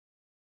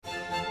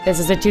This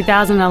is a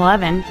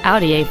 2011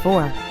 Audi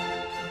A4.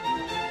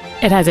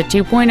 It has a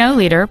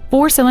 2.0-liter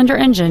four-cylinder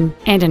engine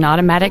and an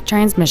automatic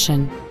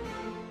transmission.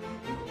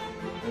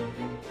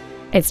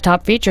 Its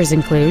top features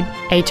include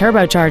a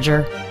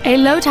turbocharger, a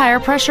low tire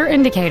pressure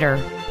indicator,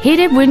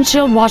 heated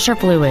windshield washer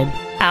fluid,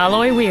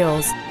 alloy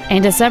wheels,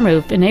 and a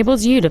sunroof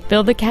enables you to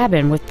fill the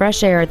cabin with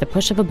fresh air at the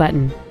push of a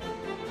button.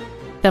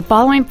 The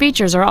following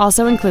features are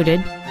also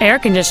included: air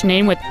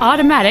conditioning with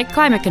automatic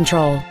climate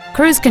control,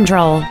 cruise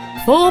control,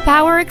 full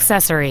power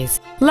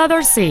accessories,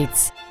 leather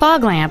seats,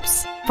 fog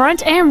lamps,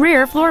 front and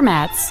rear floor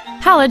mats,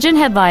 halogen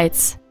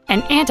headlights,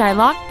 an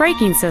anti-lock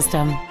braking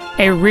system,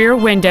 a rear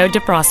window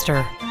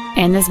defroster,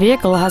 and this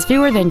vehicle has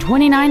fewer than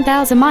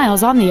 29,000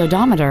 miles on the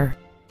odometer.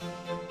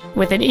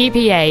 With an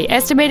EPA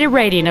estimated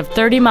rating of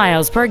 30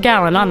 miles per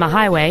gallon on the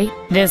highway,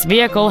 this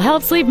vehicle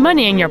helps leave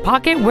money in your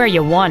pocket where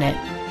you want it.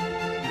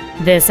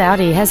 This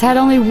Audi has had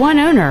only one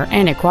owner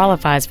and it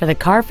qualifies for the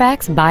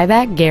Carfax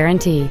buyback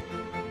guarantee.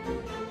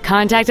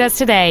 Contact us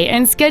today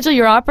and schedule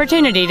your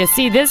opportunity to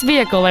see this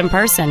vehicle in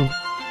person.